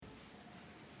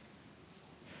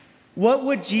What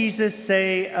would Jesus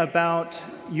say about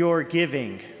your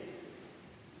giving?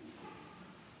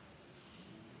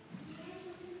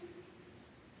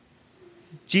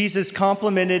 Jesus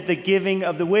complimented the giving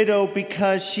of the widow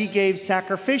because she gave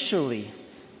sacrificially.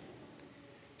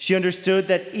 She understood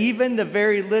that even the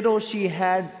very little she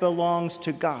had belongs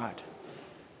to God.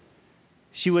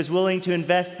 She was willing to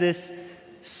invest this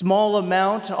small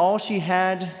amount, all she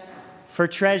had, for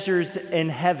treasures in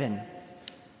heaven.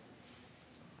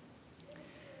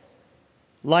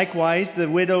 Likewise, the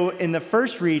widow in the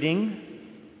first reading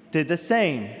did the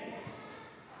same.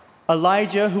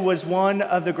 Elijah, who was one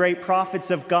of the great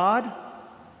prophets of God,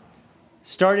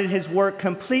 started his work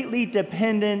completely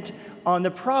dependent on the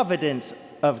providence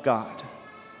of God.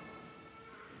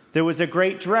 There was a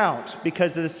great drought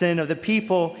because of the sin of the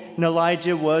people, and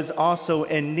Elijah was also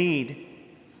in need.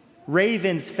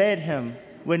 Ravens fed him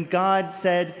when God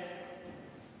said,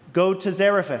 "Go to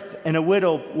Zarephath, and a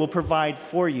widow will provide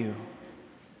for you."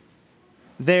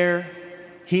 There,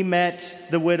 he met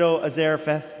the widow of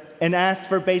Zarephath and asked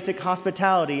for basic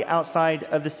hospitality outside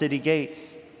of the city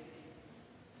gates.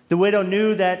 The widow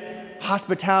knew that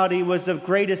hospitality was of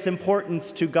greatest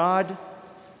importance to God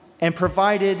and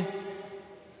provided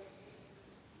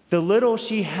the little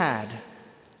she had,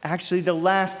 actually the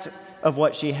last of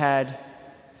what she had.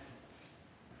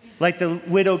 Like the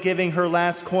widow giving her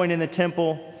last coin in the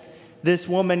temple, this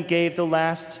woman gave the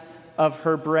last of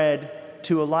her bread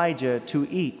to Elijah to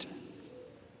eat.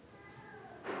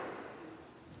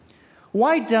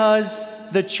 Why does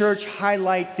the church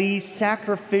highlight these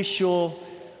sacrificial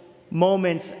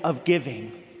moments of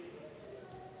giving?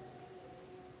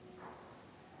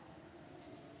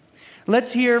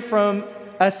 Let's hear from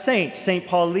a saint, St.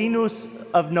 Paulinus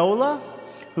of Nola,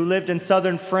 who lived in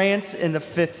southern France in the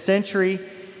 5th century.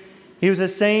 He was a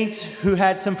saint who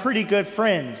had some pretty good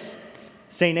friends: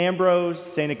 St. Ambrose,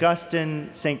 St.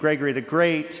 Augustine, St. Gregory the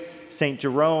Great, St.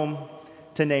 Jerome,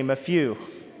 to name a few.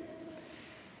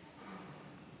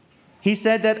 He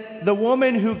said that the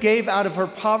woman who gave out of her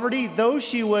poverty, though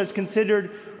she was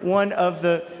considered one of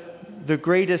the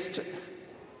greatest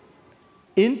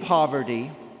in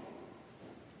poverty,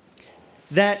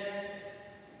 that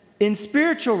in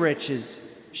spiritual riches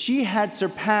she had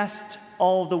surpassed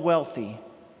all the wealthy.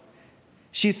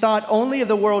 She thought only of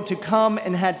the world to come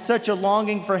and had such a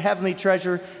longing for heavenly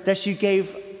treasure that she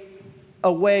gave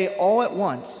away all at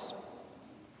once.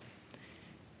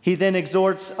 He then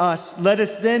exhorts us, "Let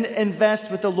us then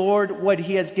invest with the Lord what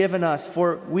he has given us,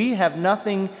 for we have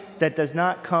nothing that does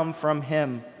not come from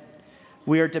him.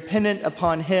 We are dependent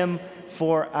upon him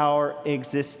for our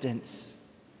existence."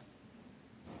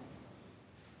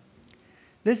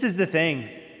 This is the thing.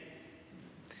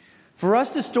 For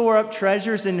us to store up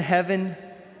treasures in heaven,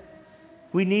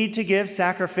 we need to give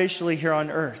sacrificially here on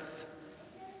earth.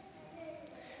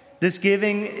 This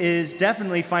giving is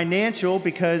definitely financial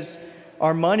because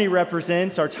our money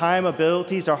represents our time,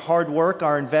 abilities, our hard work,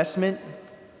 our investment.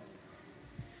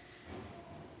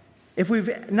 If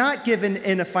we've not given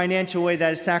in a financial way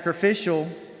that is sacrificial,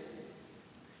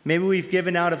 maybe we've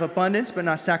given out of abundance but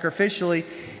not sacrificially,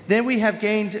 then we have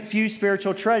gained few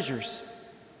spiritual treasures.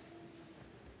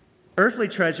 Earthly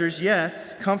treasures,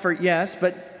 yes. Comfort, yes.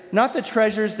 But not the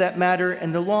treasures that matter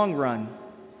in the long run.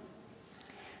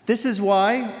 This is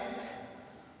why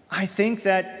I think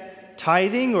that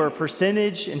tithing or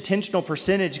intentional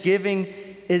percentage giving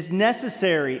is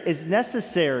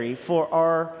necessary for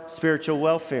our spiritual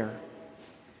welfare.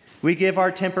 We give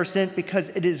our 10% because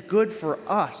it is good for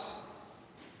us.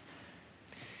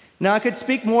 Now, I could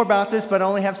speak more about this, but I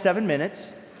only have 7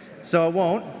 minutes, so I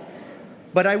won't.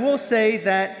 But I will say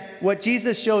that what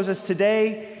Jesus shows us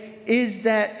today is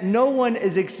that no one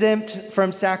is exempt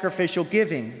from sacrificial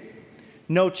giving.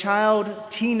 No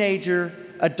child, teenager,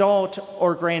 adult,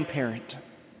 or grandparent.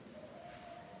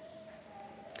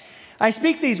 As I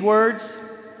speak these words,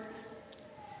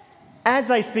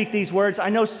 I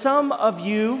know some of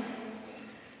you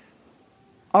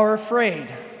are afraid.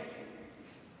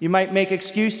 You might make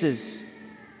excuses.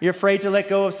 You're afraid to let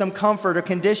go of some comfort or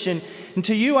condition. And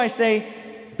to you I say,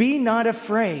 be not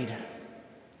afraid.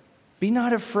 Be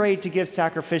not afraid to give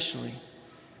sacrificially.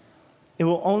 It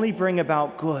will only bring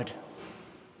about good.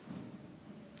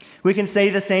 We can say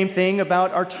the same thing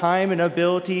about our time and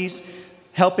abilities,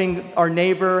 helping our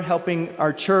neighbor, helping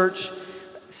our church,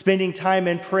 spending time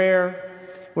in prayer,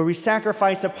 where we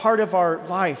sacrifice a part of our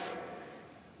life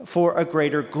for a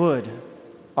greater good,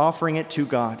 offering it to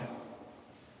God.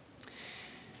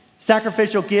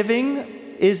 Sacrificial giving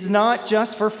is not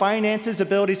just for finances,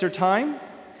 abilities, or time.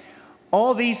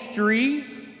 All these three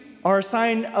are a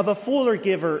sign of a fuller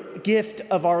gift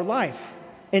of our life.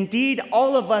 Indeed,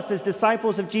 all of us as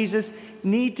disciples of Jesus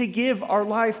need to give our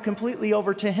life completely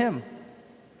over to him.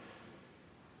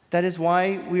 That is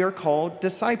why we are called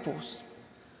disciples.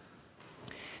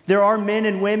 There are men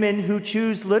and women who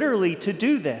choose literally to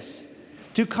do this,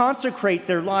 to consecrate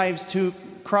their lives to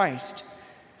Christ.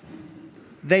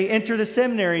 They enter the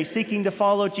seminary seeking to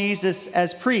follow Jesus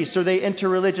as priests, or they enter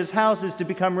religious houses to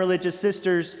become religious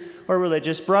sisters or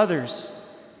religious brothers.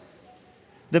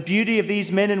 The beauty of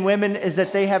these men and women is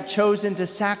that they have chosen to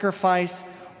sacrifice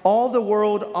all the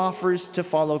world offers to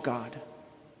follow God.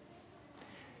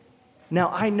 Now,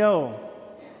 I know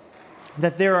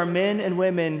that there are men and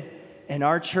women in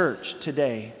our church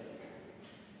today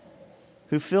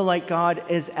who feel like God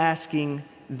is asking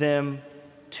them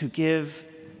to give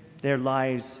their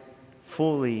lives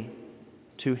fully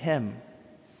to him.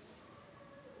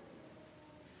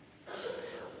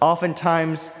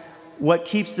 Oftentimes, what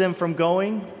keeps them from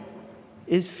going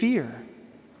is fear.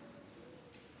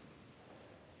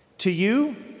 To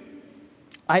you,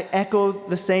 I echo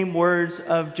the same words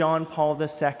of John Paul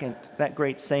II, that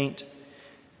great saint.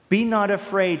 Be not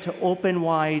afraid to open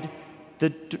wide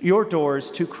your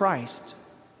doors to Christ.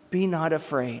 Be not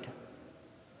afraid.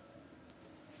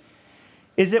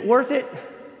 Is it worth it?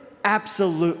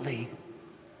 Absolutely.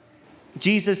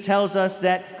 Jesus tells us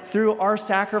that through our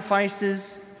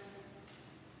sacrifices,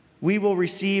 we will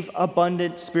receive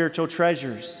abundant spiritual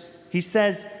treasures. He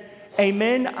says,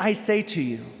 "Amen, I say to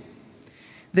you,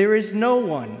 there is no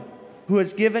one who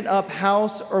has given up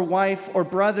house or wife or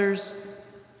brothers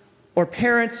or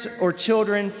parents or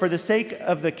children for the sake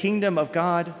of the kingdom of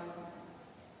God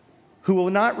who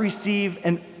will not receive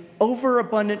an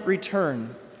overabundant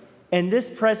return in this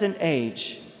present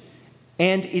age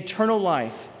and eternal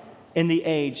life in the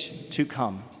age to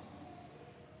come."